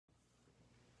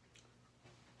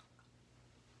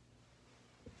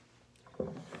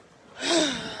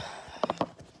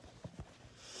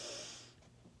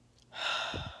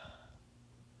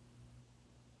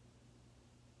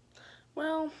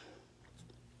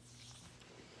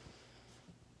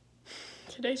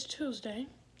today's Tuesday.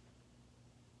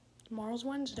 Tomorrow's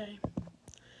Wednesday.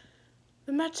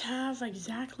 The Mets have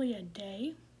exactly a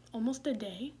day, almost a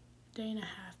day and a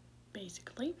half,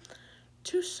 basically,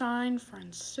 to sign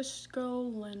Francisco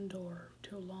Lindor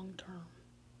to a long term.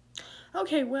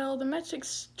 Okay, well, the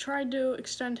Mets tried to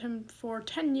extend him for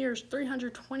 10 years,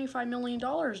 $325 million.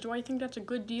 Do I think that's a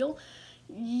good deal?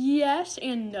 Yes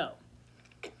and no.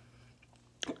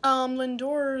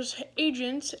 Lindor's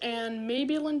agents and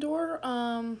maybe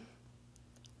Lindor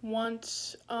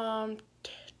wants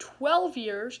 12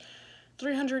 years,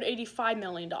 $385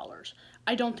 million.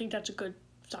 I don't think that's a good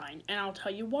sign, and I'll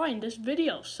tell you why in this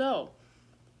video. So,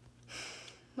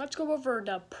 let's go over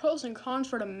the pros and cons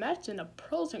for the Mets and the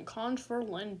pros and cons for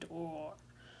Lindor.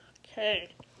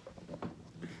 Okay,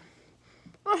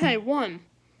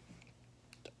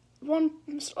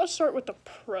 let's start with the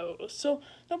pros. So,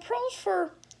 the pros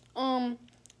for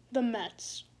the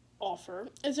Mets offer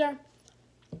is that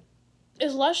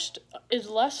is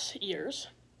less years,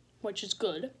 which is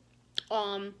good.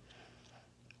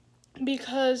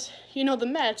 Because, the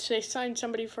Mets, they signed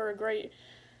somebody for a great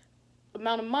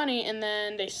amount of money, and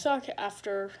then they suck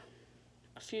after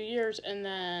a few years, and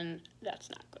then that's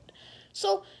not good.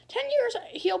 So, 10 years,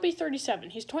 he'll be 37.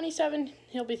 He's 27,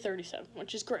 he'll be 37,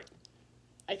 which is great.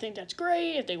 I think that's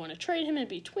great. If they want to trade him in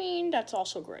between, that's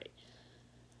also great.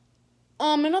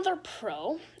 Another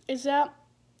pro is that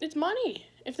it's money.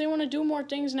 If they want to do more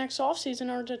things next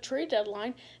offseason or the trade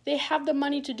deadline, they have the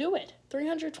money to do it.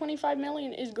 $325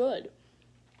 million is good.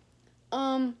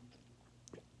 And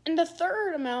the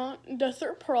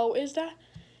third pro is that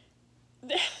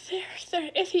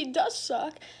if he does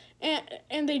suck,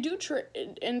 and they do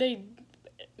the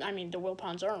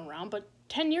Wilpons aren't around, but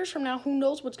 10 years from now, who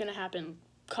knows what's going to happen?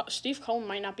 Steve Cohen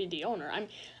might not be the owner. I'm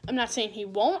not saying he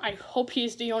won't. I hope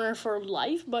he's the owner for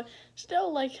life, but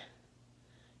still,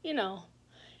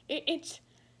 it's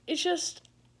just,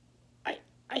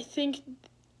 I think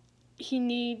he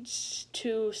needs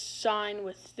to sign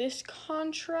with this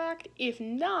contract. If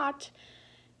not,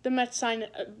 the Mets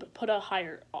put a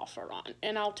higher offer on,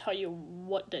 and I'll tell you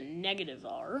what the negatives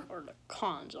are, or the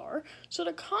cons are. So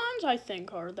the cons, I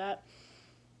think, are that,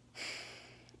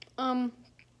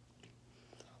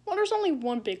 there's only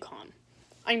one big con.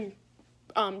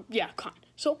 Con.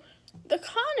 So the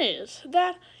con is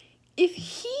that if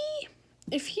he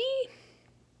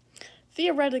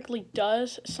theoretically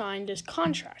does sign this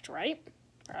contract, right?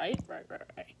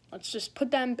 Let's just put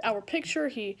that in our picture.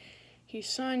 He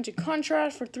signs a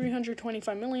contract for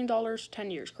 $325 million,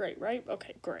 10 years. Great, right?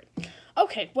 Okay, great.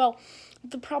 Okay, well,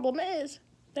 the problem is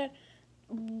that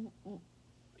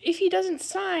if he doesn't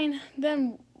sign,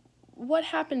 then what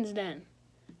happens then?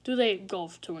 Do they go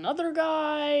to another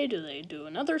guy? Do they do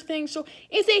another thing? So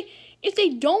if they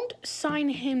don't sign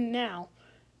him now,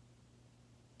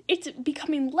 it's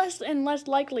becoming less and less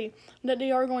likely that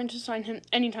they are going to sign him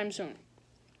anytime soon.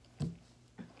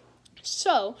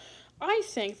 So I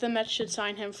think the Mets should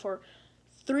sign him for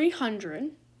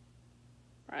 $300,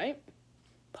 right?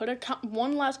 Put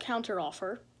one last counter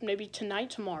offer, maybe tonight,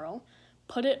 tomorrow.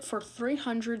 Put it for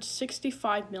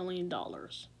 $365 million.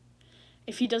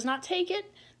 If he does not take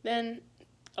it, then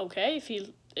okay.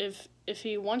 If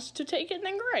he wants to take it,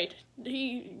 then great.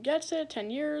 He gets it, 10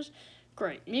 years,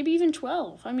 great. Maybe even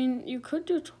 12. I mean, you could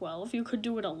do 12. You could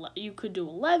do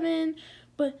 11,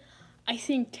 but I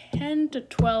think 10 to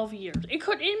 12 years. It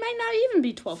might not even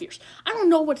be 12 years. I don't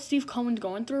know what Steve Cohen's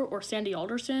going through, or Sandy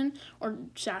Alderson, or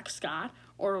Zach Scott,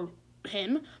 or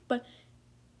him, but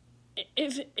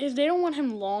if they don't want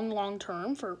him long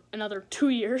term for another 2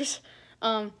 years,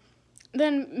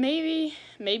 then maybe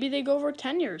they go over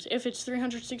 10 years. If it's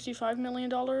 $365 million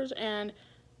and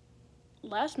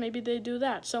less, maybe they do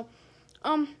that. So,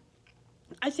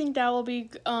 I think that will be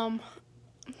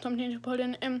something to put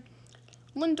in. And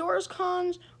Lindor's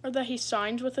cons are that he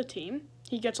signs with a team,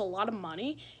 he gets a lot of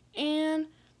money, and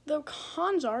the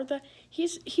cons are that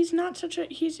he's not such a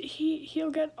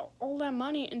he'll get all that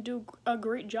money and do a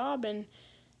great job, and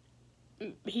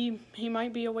he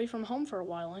might be away from home for a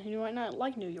while, and he might not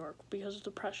like New York because of the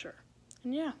pressure.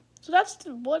 And yeah, so that's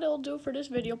what it'll do for this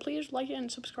video. Please like it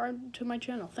and subscribe to my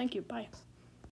channel. Thank you. Bye.